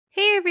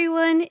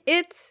everyone,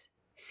 it's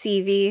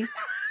CV.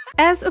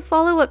 As a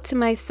follow-up to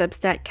my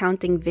substat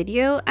counting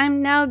video,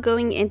 I'm now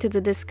going into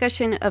the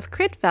discussion of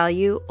crit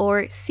value,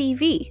 or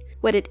CV.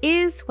 What it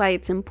is, why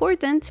it's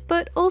important,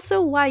 but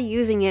also why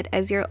using it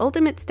as your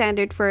ultimate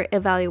standard for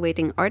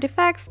evaluating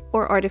artifacts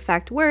or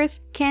artifact worth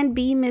can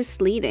be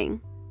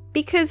misleading.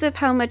 Because of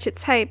how much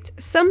it's hyped,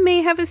 some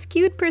may have a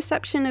skewed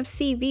perception of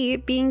CV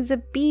being the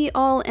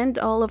be-all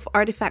end-all of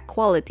artifact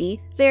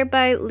quality,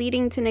 thereby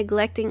leading to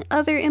neglecting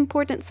other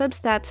important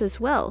substats as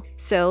well.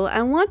 So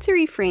I want to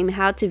reframe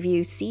how to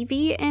view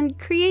CV and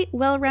create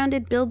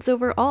well-rounded builds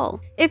overall.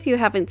 If you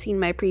haven't seen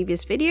my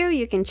previous video,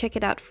 you can check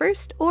it out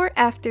first or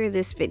after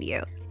this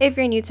video. If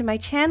you're new to my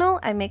channel,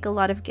 I make a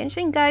lot of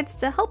Genshin guides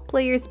to help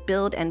players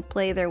build and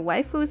play their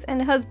waifus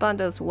and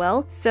husbandos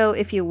well, so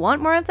if you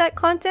want more of that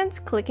content,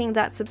 clicking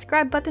that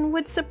subscribe button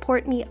would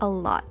support me a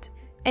lot.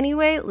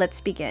 Anyway, let's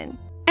begin.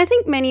 I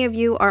think many of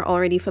you are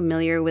already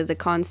familiar with the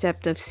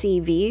concept of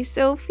CV,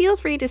 so feel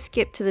free to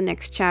skip to the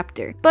next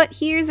chapter. But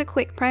here's a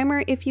quick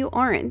primer if you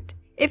aren't.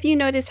 If you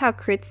notice how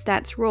crit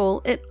stats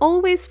roll, it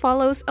always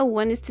follows a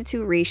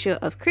 1:2 ratio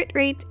of crit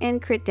rate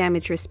and crit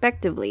damage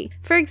respectively.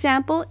 For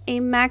example, a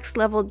max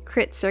leveled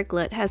crit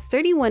circlet has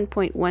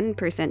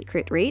 31.1%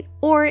 crit rate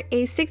or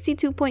a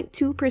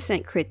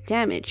 62.2% crit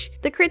damage.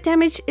 The crit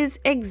damage is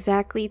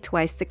exactly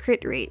twice the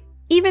crit rate.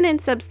 Even in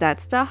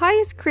substats, the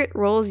highest crit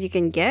rolls you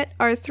can get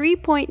are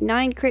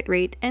 3.9 crit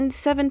rate and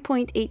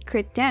 7.8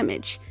 crit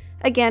damage,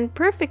 again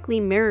perfectly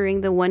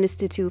mirroring the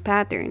 1:2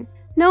 pattern.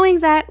 Knowing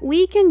that,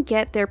 we can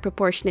get their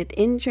proportionate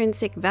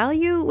intrinsic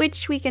value,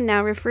 which we can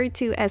now refer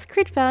to as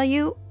crit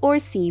value or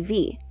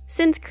CV.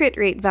 Since crit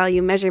rate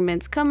value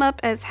measurements come up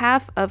as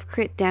half of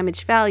crit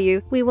damage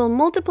value, we will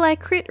multiply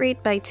crit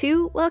rate by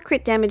 2 while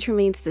crit damage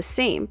remains the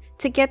same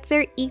to get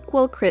their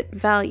equal crit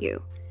value.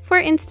 For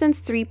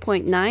instance,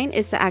 3.9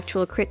 is the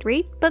actual crit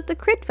rate, but the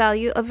crit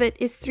value of it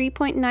is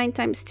 3.9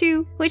 times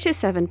 2, which is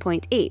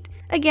 7.8.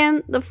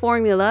 Again, the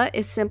formula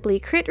is simply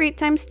crit rate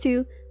times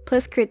 2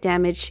 plus crit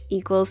damage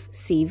equals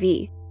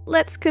CV.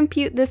 Let's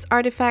compute this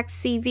artifact's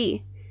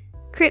CV.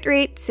 Crit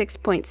rate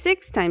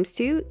 6.6 times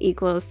 2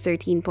 equals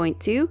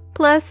 13.2,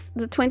 plus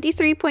the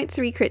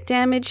 23.3 crit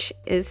damage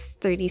is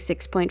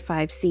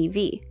 36.5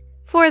 CV.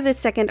 For the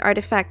second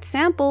artifact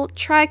sample,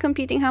 try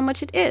computing how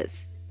much it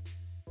is.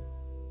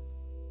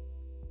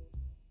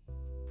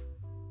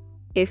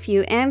 If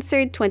you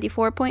answered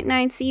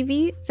 24.9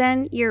 CV,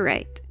 then you're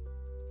right.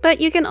 But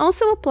you can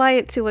also apply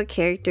it to a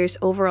character's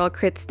overall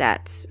crit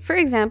stats. For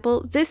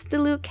example, this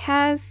Diluc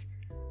has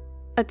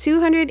a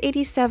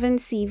 287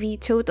 CV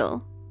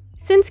total.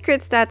 Since crit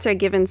stats are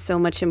given so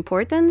much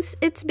importance,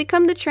 it's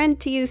become the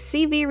trend to use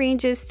CV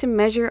ranges to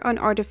measure an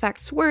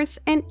artifact's worth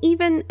and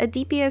even a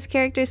DPS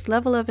character's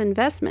level of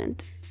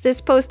investment.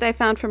 This post I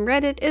found from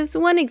Reddit is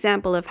one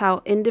example of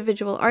how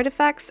individual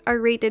artifacts are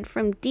rated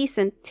from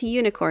decent to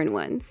unicorn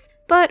ones.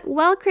 But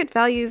while crit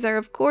values are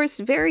of course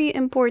very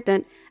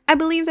important, I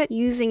believe that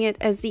using it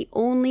as the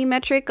only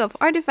metric of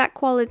artifact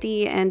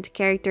quality and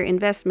character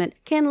investment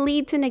can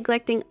lead to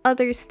neglecting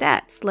other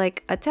stats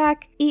like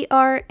attack,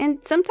 ER, and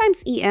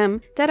sometimes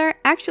EM that are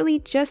actually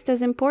just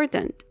as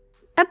important.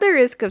 At the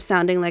risk of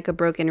sounding like a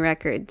broken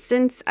record,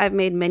 since I've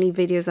made many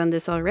videos on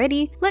this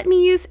already, let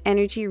me use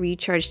energy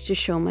recharge to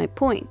show my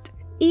point.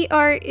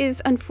 ER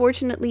is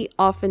unfortunately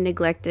often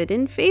neglected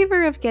in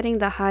favor of getting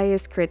the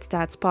highest crit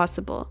stats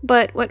possible.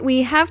 But what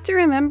we have to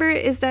remember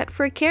is that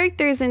for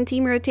characters and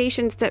team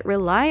rotations that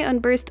rely on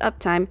burst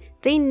uptime,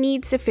 they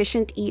need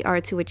sufficient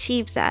ER to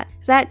achieve that.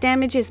 That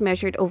damage is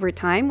measured over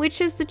time, which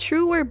is the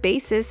truer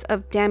basis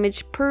of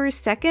damage per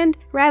second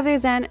rather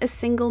than a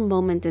single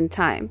moment in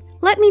time.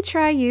 Let me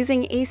try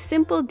using a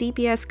simple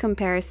DPS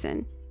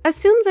comparison.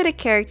 Assume that a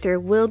character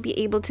will be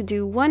able to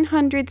do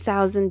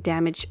 100,000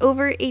 damage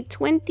over a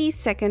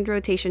 20-second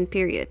rotation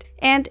period,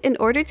 and in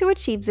order to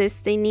achieve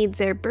this, they need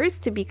their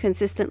burst to be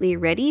consistently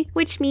ready,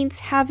 which means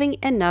having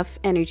enough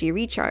energy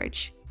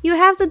recharge. You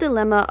have the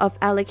dilemma of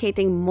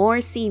allocating more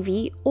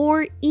CV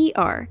or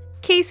ER.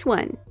 Case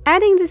 1.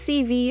 Adding the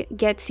CV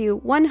gets you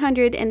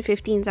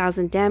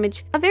 115,000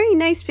 damage, a very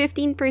nice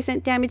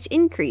 15% damage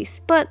increase,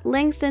 but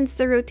lengthens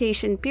the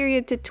rotation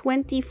period to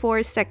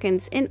 24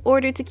 seconds in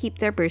order to keep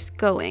their burst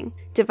going.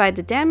 Divide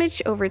the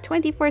damage over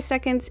 24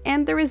 seconds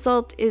and the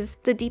result is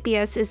the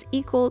DPS is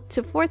equal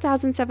to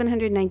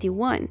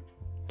 4,791.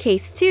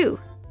 Case 2.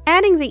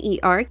 Adding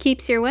the ER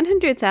keeps your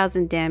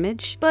 100,000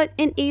 damage, but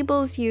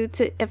enables you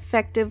to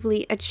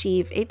effectively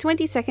achieve a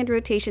 20-second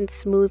rotation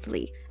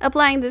smoothly.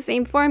 Applying the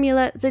same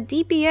formula, the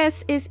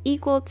DPS is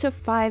equal to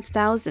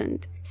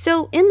 5,000.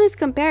 So in this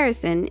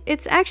comparison,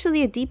 it's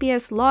actually a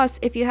DPS loss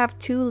if you have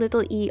too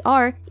little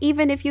ER,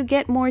 even if you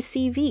get more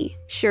CV.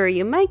 Sure,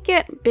 you might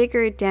get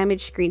bigger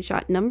damage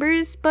screenshot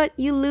numbers, but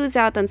you lose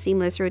out on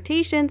seamless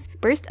rotations,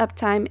 burst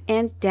uptime,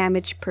 and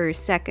damage per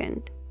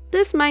second.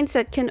 This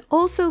mindset can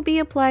also be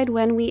applied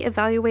when we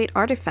evaluate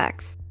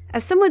artifacts.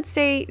 As some would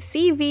say,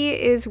 CV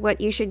is what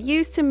you should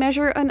use to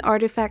measure an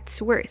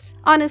artifact's worth.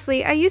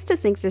 Honestly, I used to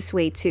think this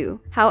way too.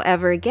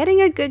 However,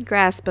 getting a good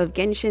grasp of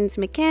Genshin's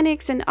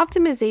mechanics and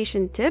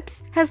optimization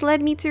tips has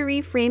led me to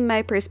reframe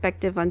my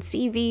perspective on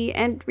CV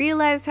and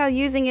realize how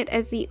using it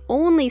as the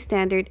only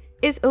standard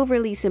is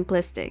overly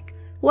simplistic.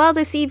 While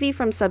the CV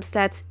from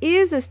substats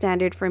is a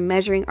standard for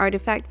measuring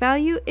artifact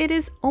value, it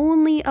is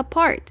only a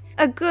part.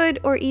 A good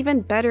or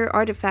even better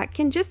artifact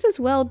can just as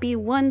well be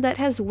one that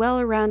has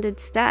well-rounded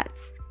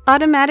stats.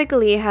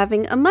 Automatically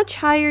having a much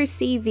higher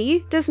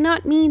CV does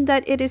not mean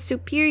that it is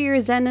superior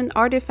than an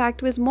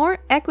artifact with more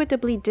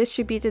equitably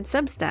distributed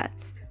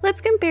substats.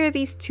 Let's compare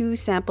these two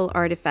sample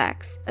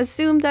artifacts.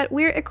 Assume that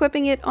we're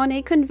equipping it on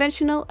a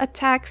conventional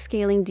attack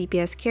scaling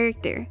DPS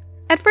character.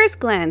 At first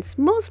glance,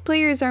 most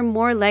players are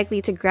more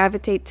likely to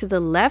gravitate to the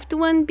left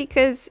one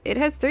because it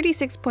has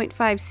 36.5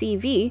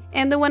 CV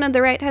and the one on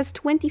the right has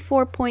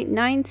 24.9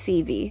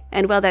 CV.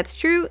 And while that's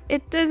true,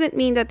 it doesn't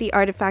mean that the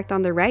artifact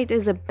on the right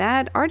is a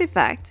bad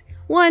artifact.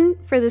 One,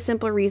 for the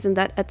simple reason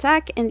that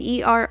attack and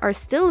ER are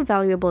still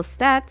valuable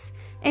stats,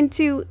 and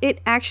two,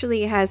 it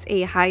actually has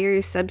a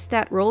higher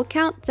substat roll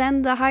count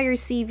than the higher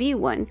CV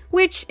one,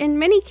 which in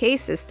many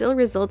cases still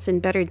results in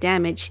better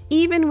damage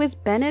even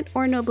with Bennett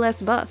or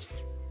Noblesse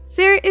buffs.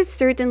 There is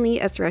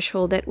certainly a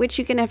threshold at which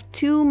you can have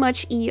too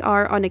much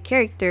ER on a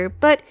character,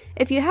 but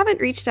if you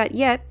haven't reached that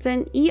yet,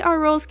 then ER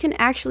rolls can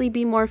actually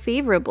be more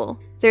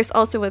favorable. There's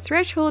also a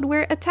threshold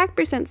where attack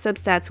percent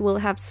substats will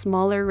have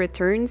smaller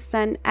returns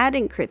than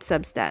adding crit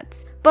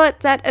substats. But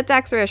that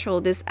attack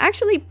threshold is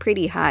actually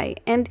pretty high,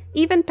 and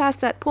even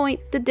past that point,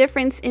 the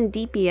difference in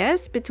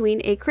DPS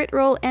between a crit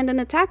roll and an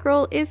attack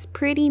roll is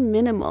pretty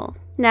minimal.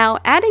 Now,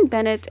 adding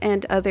Bennett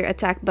and other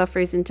attack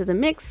buffers into the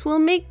mix will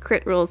make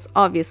crit rolls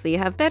obviously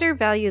have better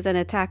value than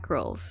attack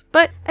rolls.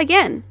 But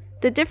again,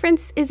 the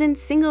difference is in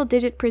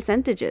single-digit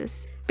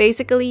percentages.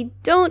 Basically,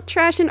 don't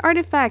trash an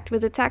artifact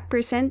with attack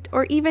percent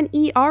or even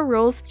ER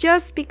rolls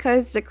just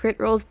because the crit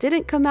rolls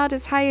didn't come out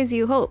as high as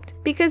you hoped,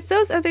 because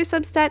those other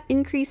substat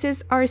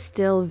increases are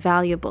still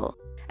valuable.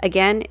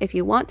 Again, if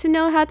you want to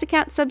know how to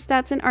count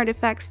substats and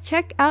artifacts,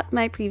 check out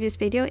my previous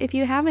video if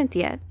you haven't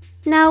yet.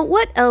 Now,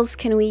 what else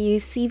can we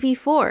use CV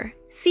for?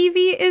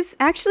 CV is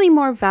actually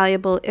more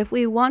valuable if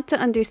we want to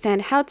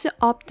understand how to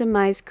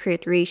optimize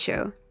crit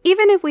ratio.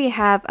 Even if we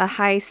have a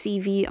high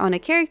CV on a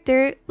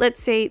character,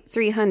 let's say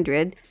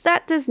 300,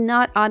 that does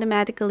not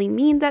automatically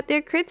mean that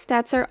their crit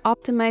stats are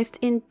optimized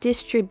in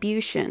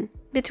distribution.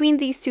 Between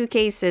these two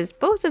cases,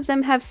 both of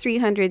them have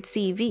 300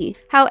 CV.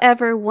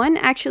 However, one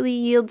actually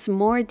yields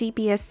more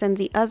DPS than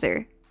the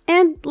other.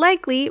 And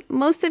likely,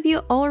 most of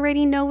you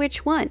already know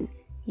which one.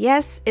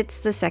 Yes, it's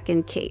the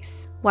second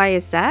case. Why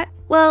is that?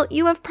 Well,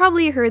 you have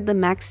probably heard the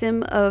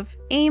maxim of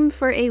aim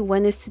for a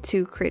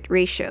 1:2 crit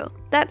ratio.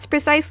 That's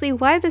precisely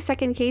why the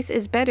second case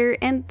is better,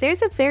 and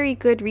there's a very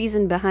good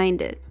reason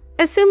behind it.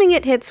 Assuming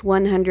it hits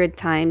 100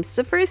 times,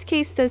 the first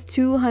case does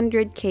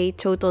 200k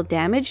total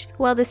damage,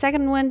 while the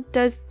second one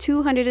does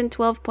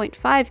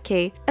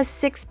 212.5k, a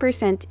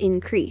 6%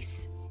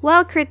 increase.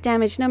 While crit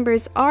damage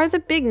numbers are the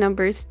big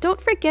numbers,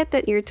 don't forget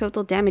that your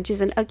total damage is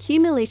an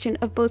accumulation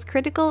of both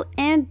critical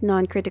and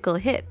non-critical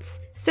hits.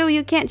 So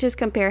you can't just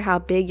compare how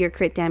big your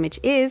crit damage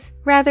is,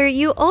 rather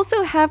you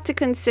also have to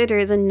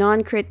consider the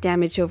non-crit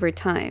damage over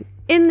time.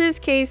 In this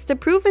case, the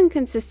proven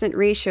consistent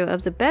ratio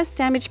of the best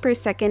damage per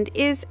second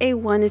is a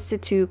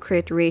 1:2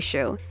 crit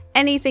ratio.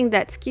 Anything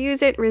that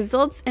skews it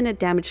results in a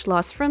damage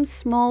loss from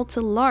small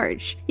to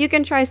large. You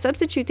can try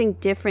substituting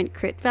different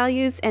crit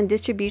values and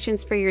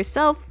distributions for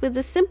yourself with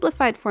a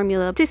simplified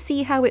formula to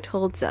see how it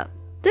holds up.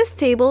 This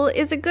table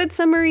is a good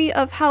summary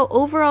of how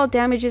overall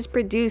damage is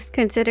produced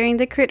considering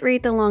the crit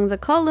rate along the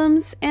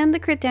columns and the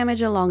crit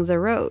damage along the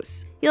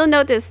rows. You'll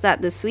notice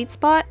that the sweet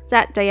spot,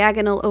 that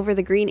diagonal over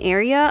the green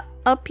area,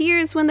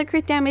 appears when the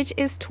crit damage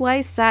is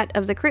twice that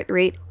of the crit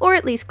rate, or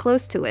at least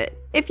close to it.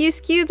 If you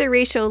skew the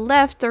ratio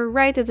left or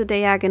right of the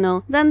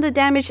diagonal, then the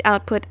damage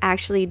output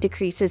actually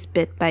decreases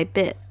bit by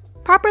bit.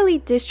 Properly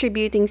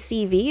distributing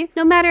CV,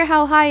 no matter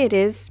how high it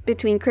is,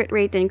 between crit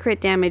rate and crit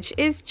damage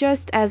is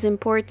just as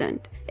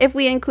important. If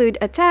we include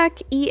attack,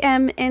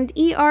 EM, and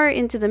ER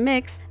into the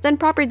mix, then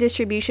proper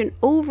distribution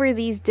over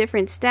these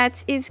different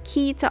stats is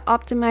key to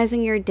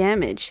optimizing your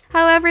damage.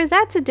 However,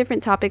 that's a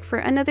different topic for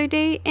another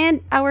day,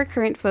 and our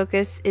current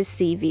focus is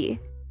CV.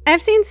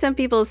 I've seen some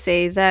people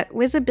say that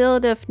with a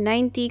build of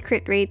 90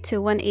 crit rate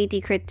to 180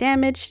 crit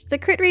damage, the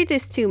crit rate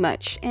is too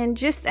much, and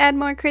just add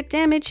more crit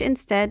damage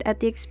instead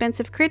at the expense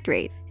of crit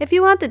rate. If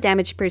you want the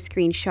damage per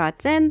screenshot,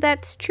 then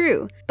that's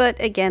true.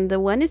 But again, the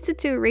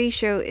 1:2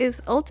 ratio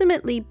is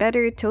ultimately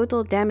better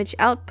total damage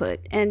output,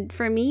 and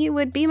for me, it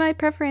would be my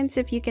preference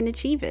if you can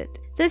achieve it.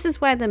 This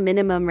is why the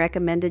minimum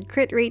recommended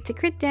crit rate to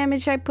crit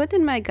damage I put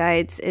in my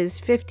guides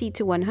is 50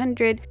 to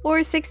 100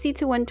 or 60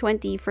 to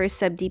 120 for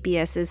sub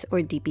DPSs or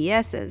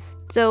DPSs.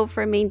 So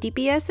for main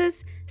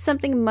DPSs,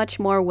 something much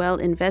more well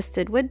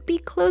invested would be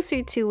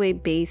closer to a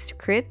base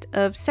crit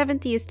of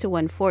 70 to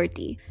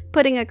 140.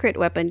 Putting a crit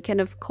weapon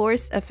can of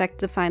course affect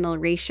the final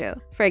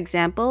ratio. For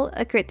example,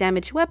 a crit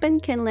damage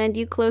weapon can land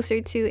you closer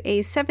to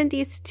a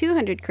 70 to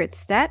 200 crit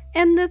stat,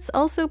 and that's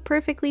also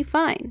perfectly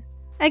fine.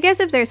 I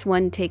guess if there's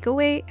one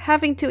takeaway,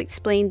 having to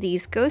explain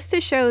these goes to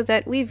show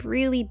that we've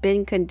really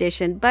been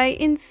conditioned by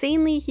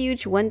insanely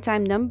huge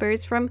one-time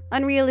numbers from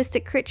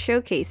unrealistic crit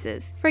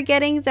showcases,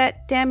 forgetting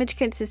that damage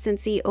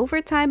consistency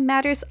over time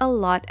matters a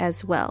lot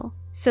as well.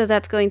 So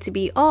that's going to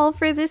be all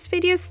for this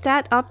video's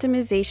stat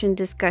optimization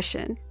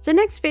discussion. The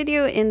next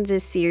video in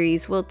this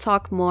series will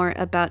talk more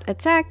about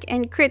attack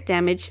and crit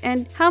damage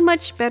and how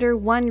much better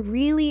one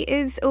really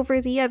is over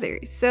the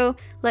other, so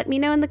let me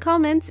know in the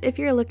comments if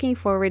you're looking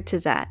forward to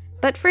that.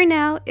 But for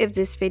now, if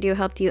this video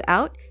helped you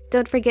out,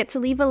 don't forget to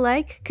leave a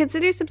like,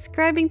 consider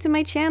subscribing to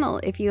my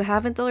channel if you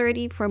haven't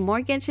already for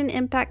more Genshin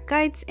Impact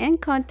guides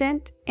and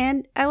content,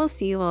 and I will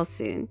see you all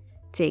soon.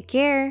 Take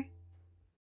care!